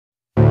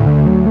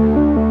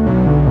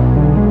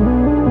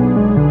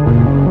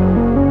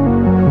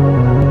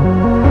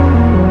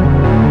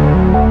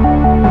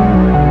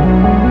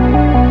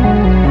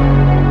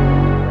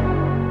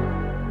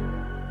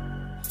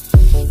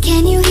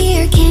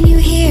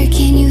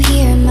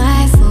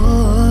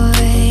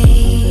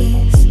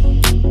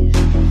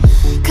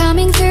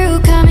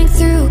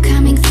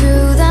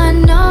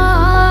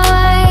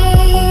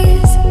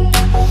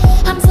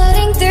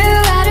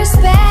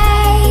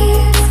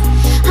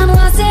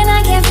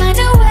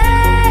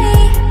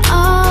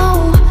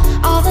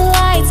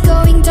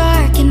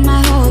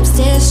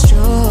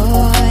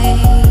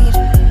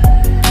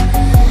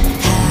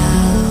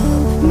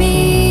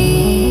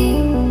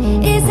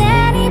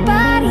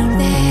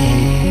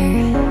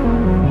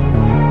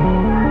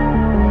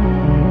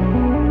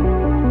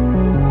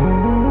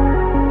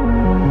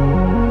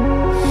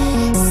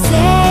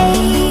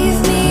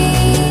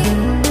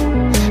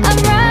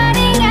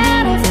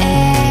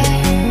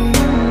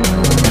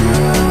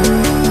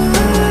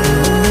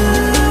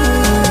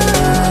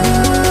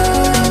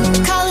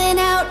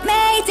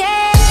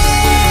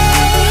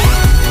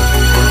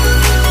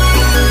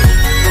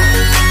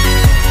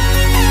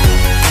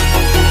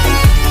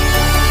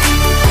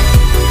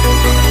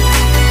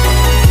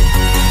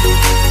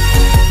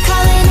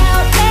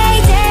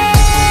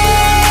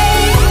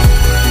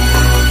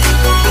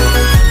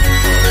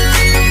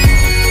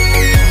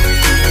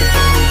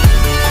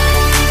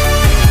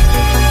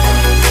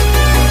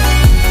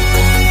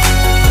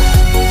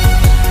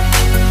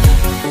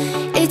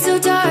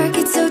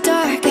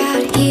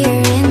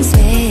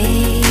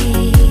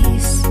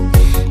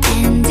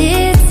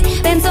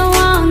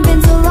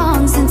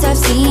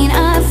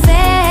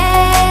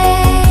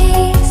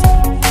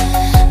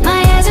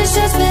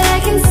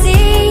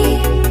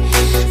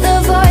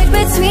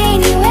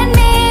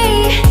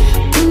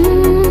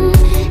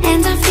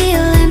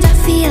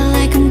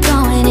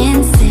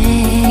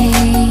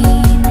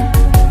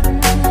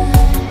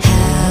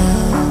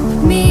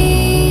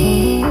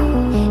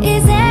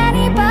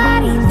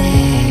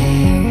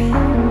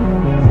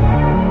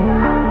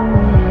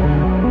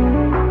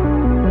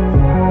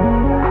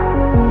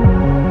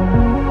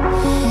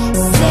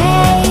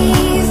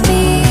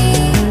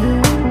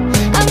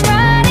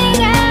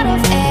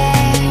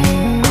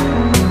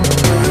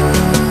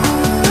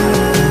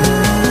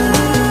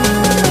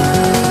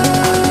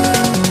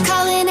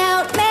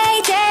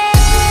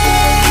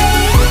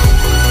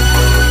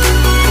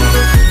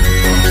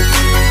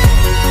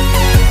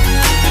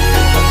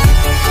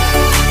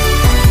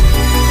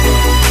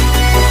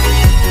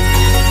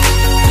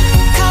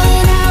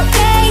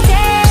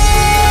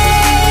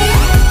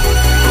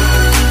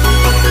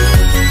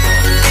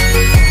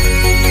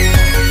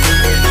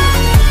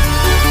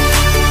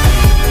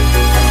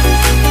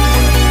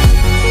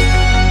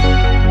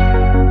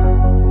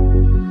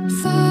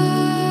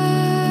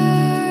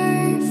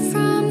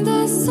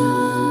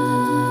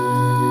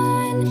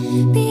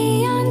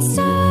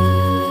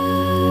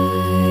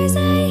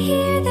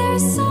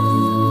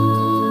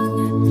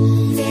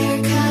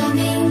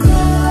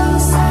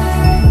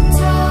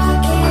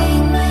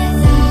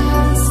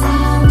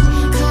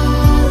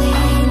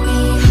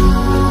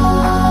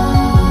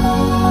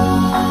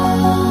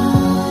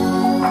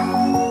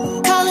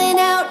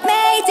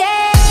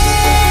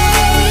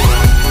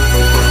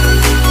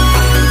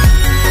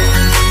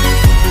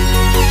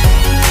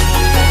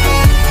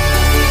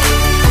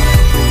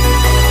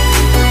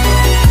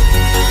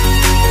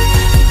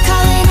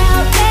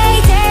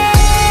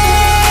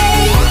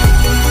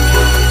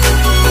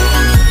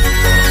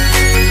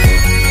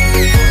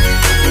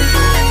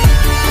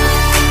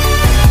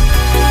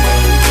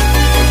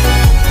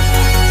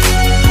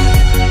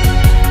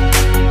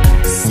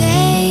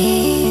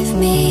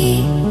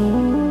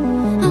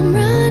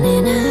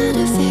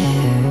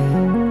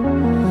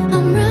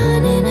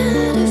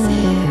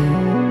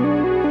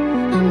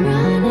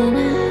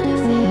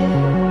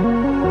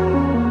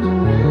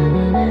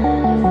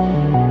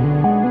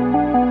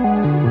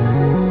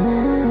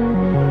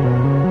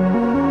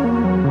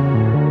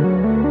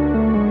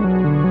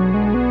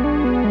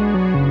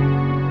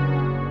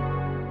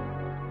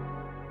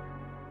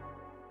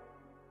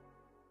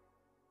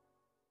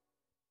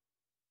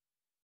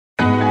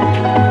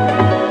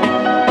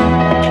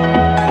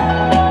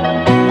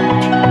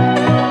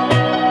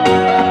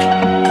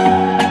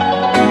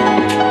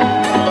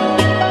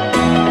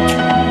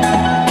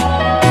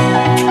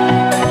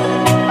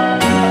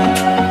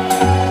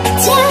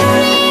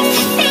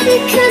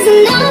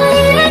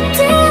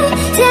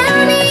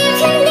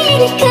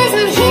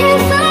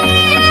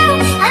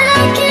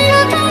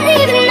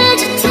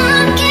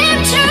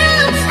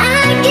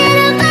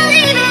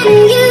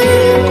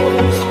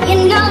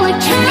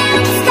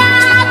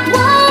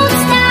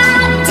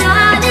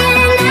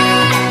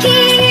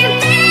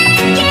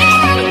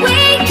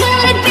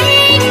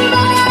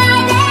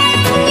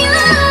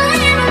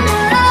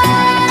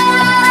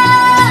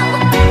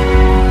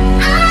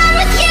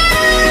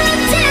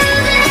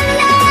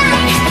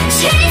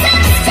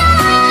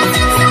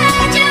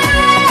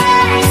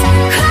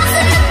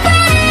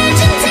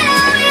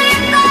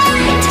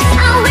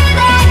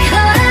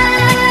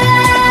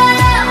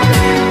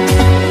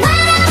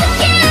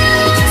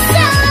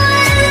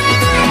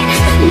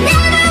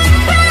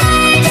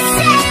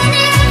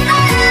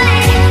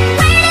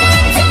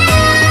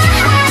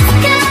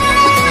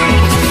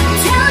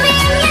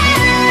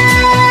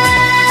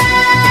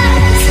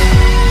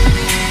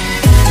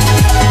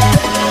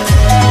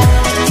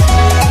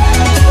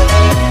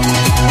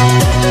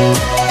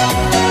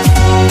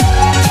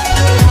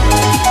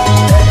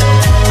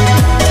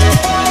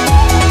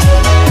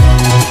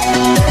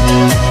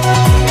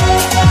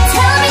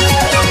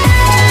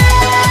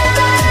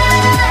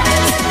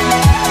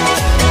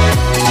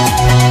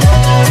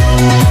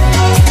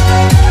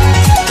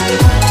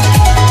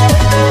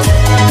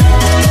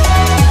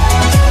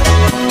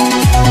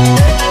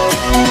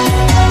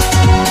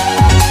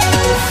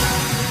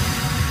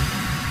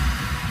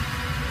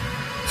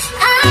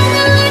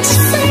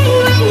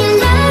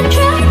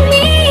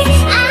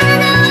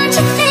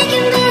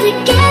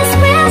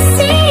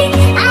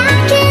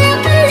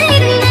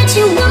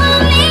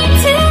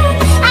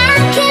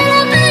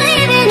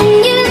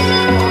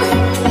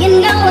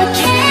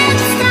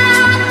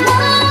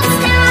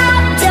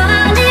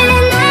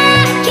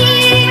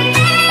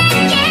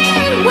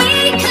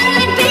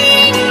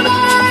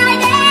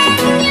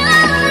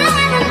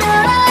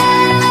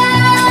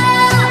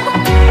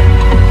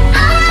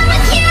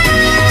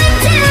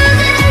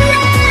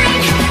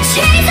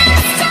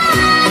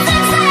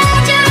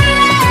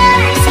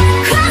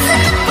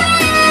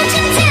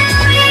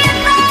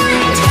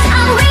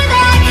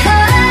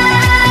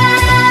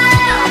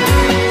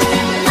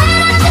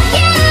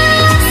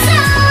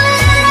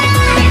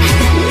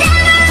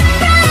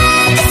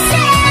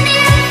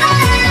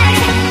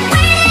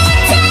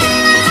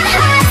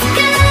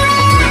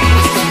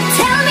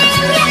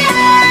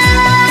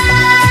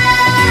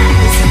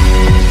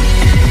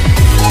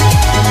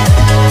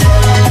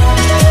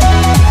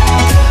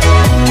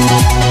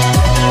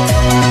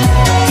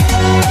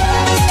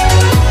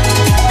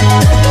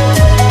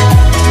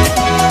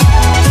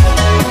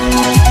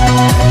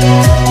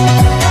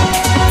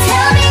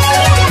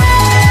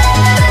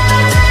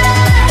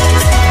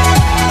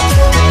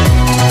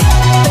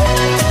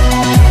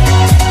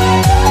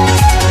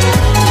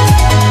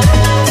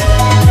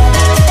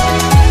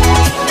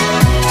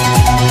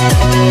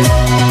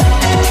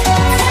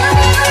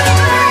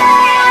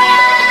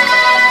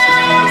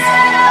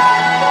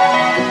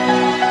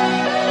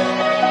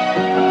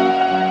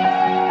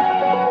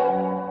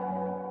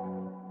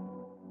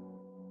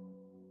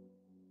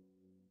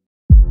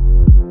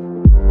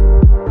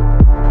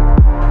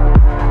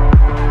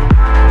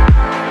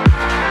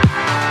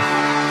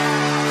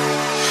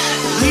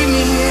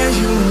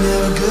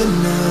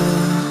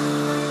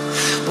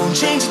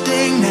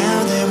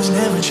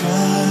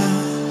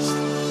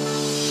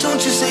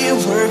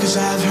word, cause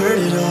I've heard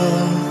it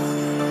all.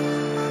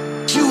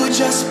 You were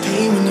just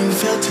pain when you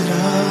felt it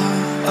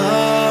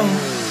all.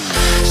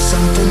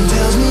 Something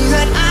tells me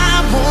that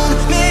I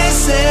won't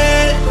miss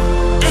it.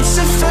 It's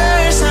the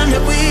first time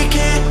that we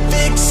can't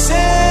fix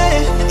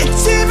it.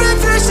 It's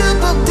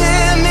irreversible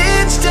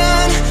damage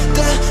done.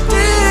 The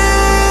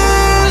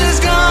thrill is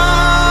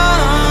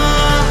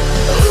gone.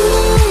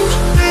 Ooh,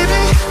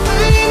 baby, I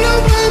ain't no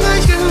one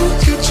like you.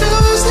 You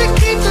chose to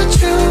keep the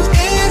truth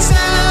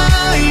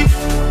inside.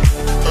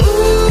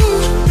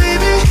 Ooh,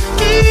 baby,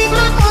 keep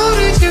my all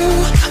to you.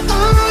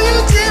 All you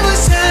did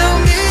was tell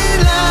me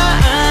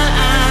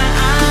lies.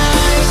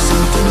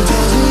 Something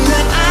tells me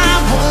that I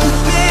won't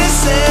miss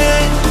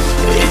it.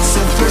 It's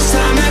the first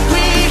time that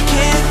we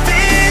can't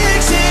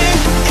fix it.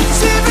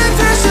 It's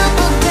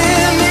irreversible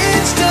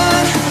damage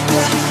done.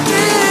 The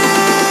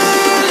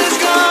thrill is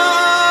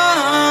gone.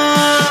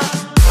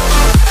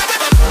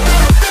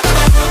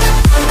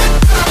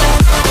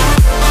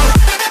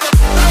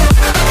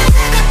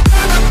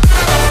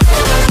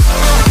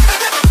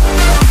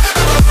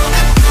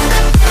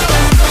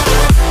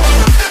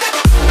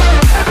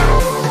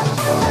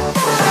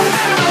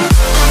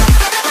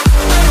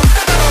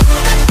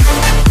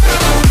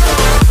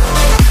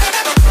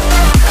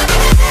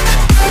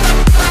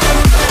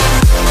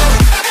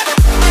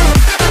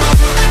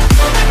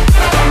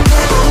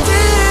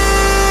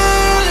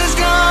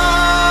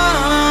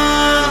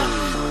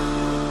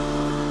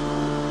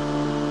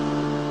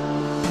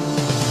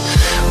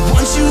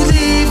 Once you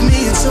leave me,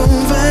 it's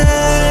over.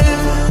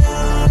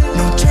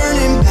 No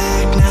turning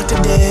back, not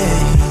today.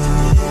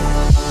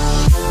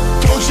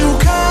 Don't you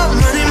come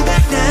running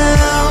back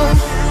now.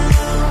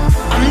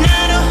 I'm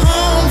not a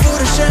home for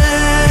the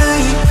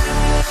shame.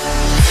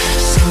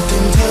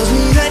 Something tells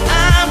me that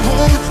I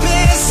won't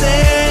miss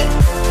it.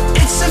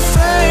 It's the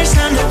first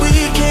time that we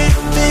can't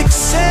fix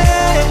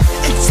it.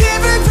 It's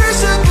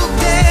irreversible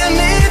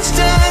damage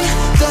done.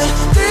 The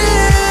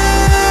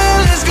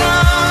thrill is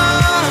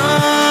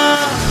gone.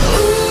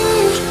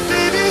 Ooh,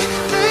 baby,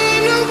 there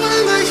ain't no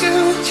one like you.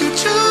 You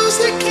chose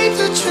to keep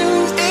the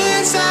truth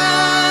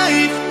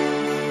inside.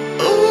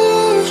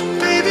 Ooh,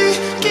 baby,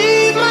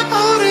 keep my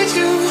all to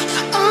you.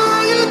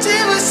 All you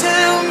did was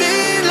tell me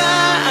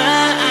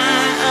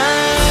lies.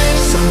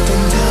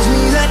 Something tells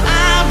me that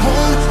I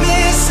won't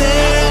miss it.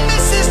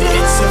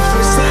 It's the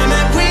first time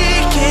that we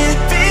can't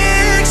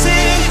fix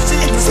it.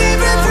 It's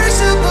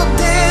irreversible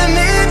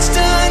damage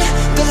done.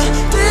 The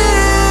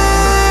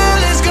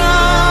thrill is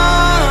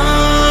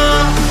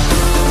gone.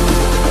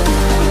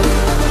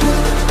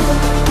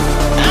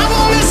 I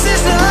won't miss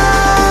this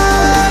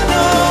love,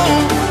 no.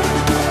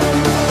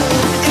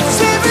 It's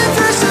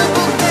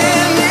irreversible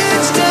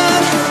damage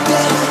done. The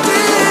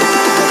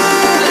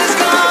thrill is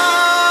gone.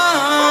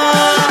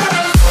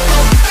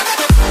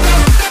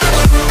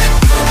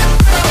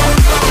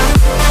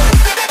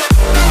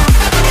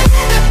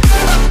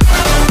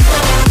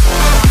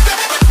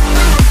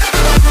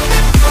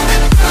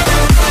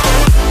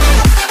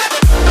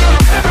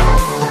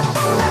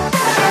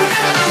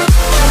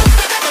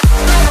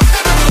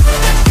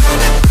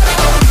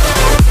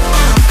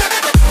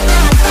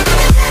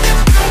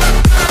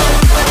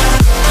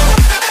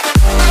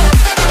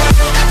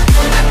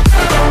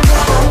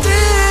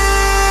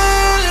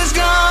 Thrill is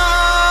gone.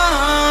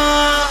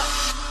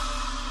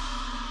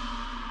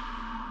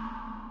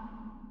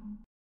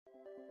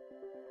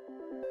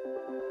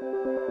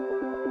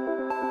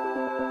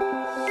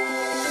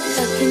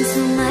 Look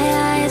into my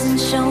eyes and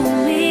show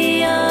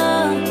me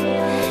your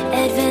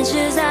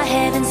adventures I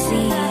haven't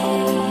seen.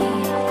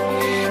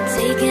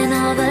 Taking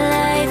all the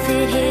life,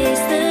 it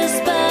hits the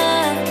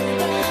spot.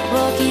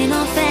 Walking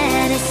on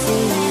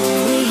fantasy.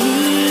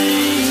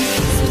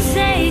 So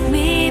take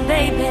me,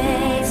 baby,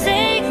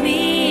 take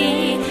me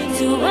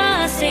to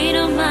a state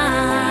of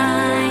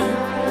mind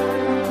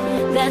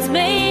that's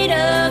made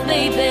up,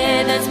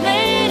 baby, that's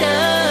made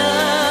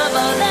up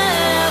all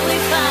that we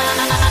find.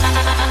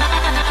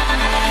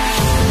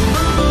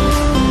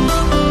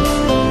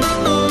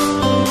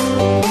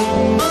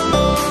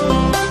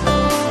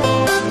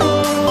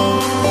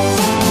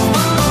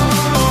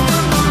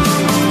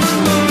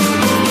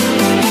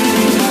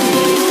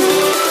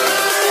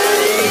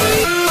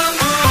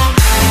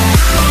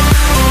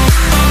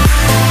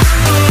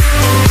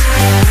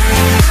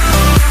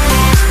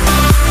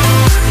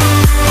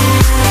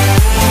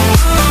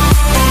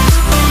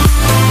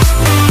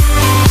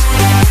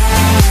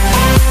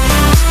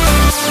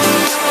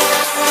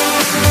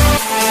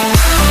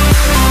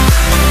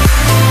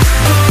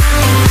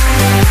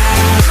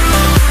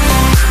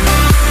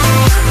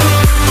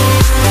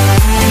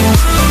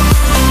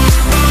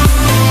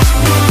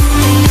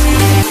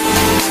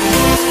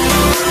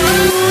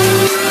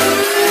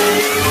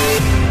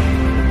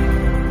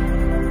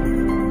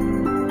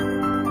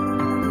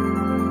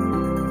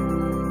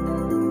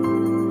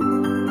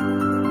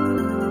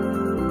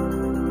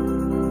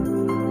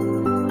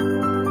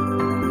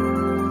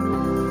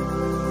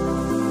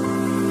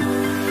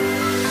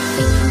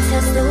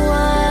 Test the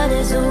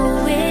waters,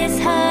 oh, it's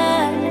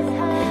hot.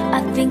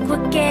 I think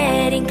we're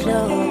getting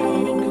close.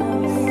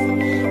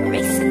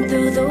 Race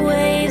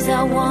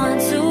I want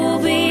to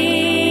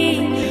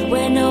be,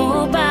 where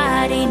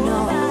nobody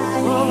knows.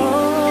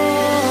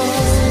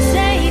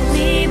 Take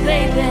me,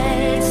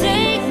 baby,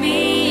 take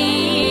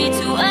me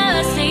to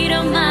a state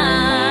of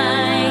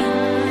mind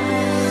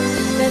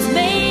that's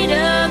made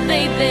up,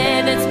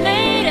 baby, that's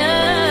made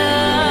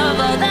of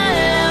all the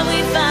love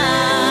we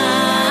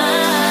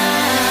find.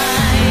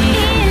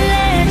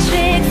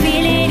 Electric,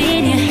 feel it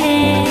in your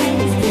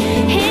hands.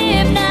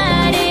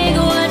 Hypnotic,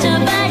 watch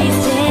our bodies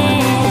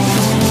dance.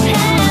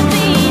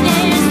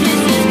 Happiness,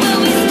 this is where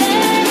we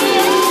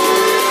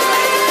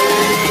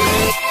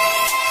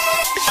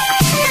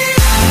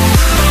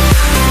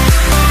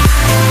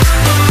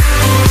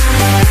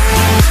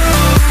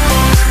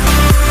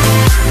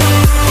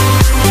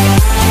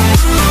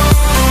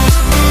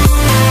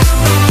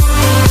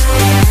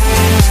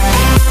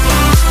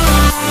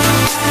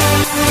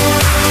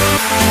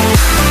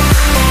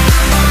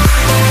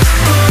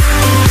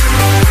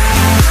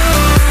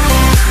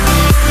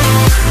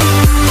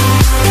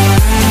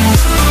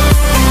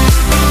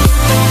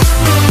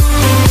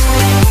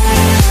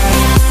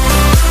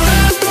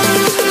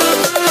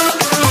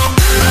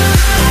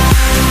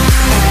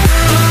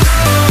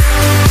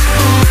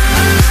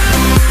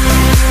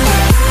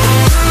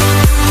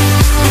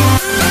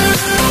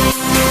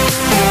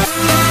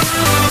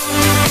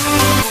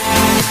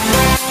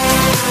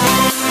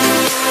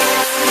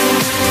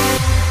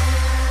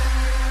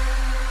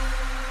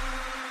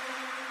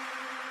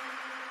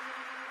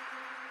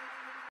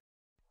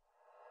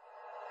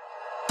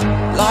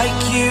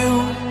like you,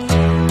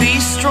 be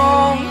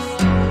strong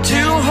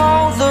to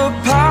hold the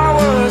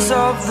powers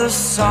of the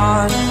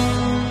sun.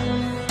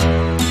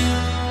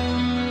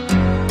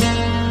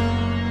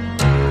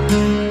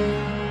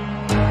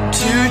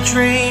 To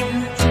dream,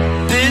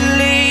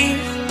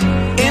 believe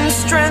in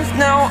strength.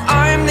 Now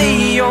I'm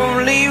the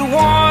only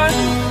one,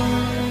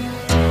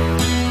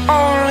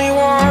 only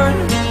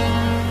one.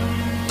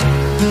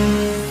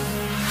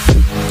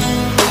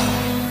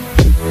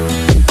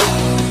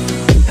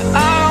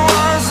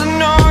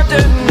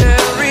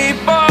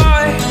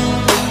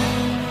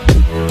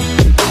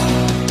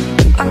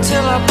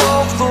 Until I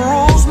broke the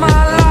rules,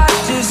 my life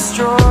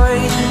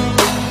destroyed.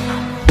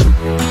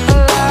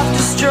 Life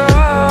destroyed.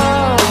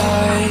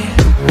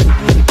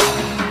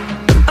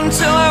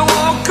 Until I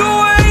woke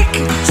awake,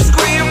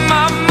 scream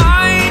my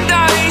mind, I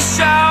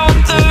shout,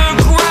 the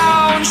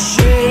ground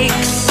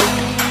shakes.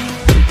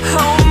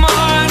 How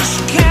much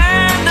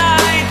can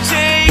I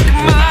take?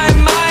 My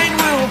mind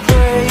will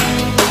break.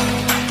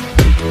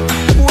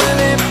 Will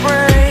it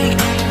break?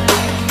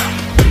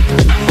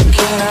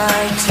 Can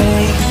I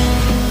take?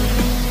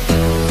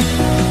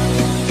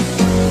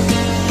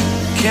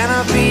 Can I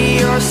be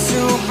your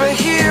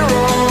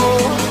superhero?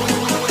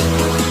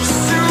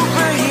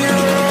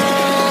 Superhero.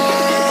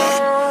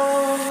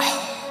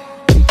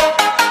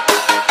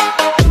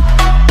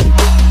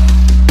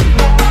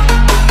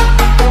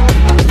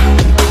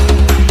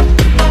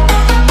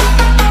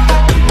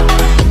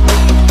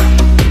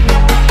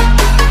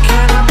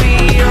 Can I be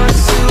your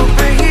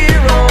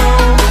superhero?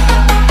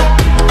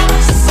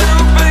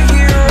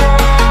 Superhero.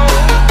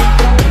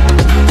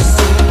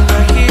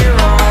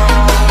 Superhero.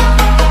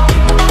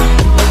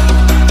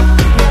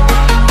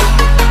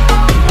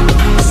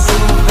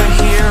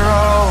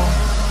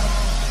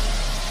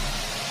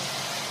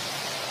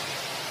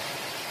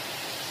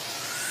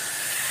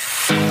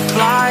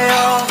 Fly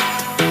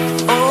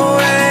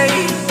away.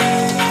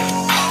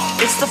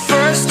 It's the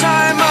first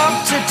time of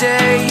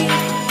today.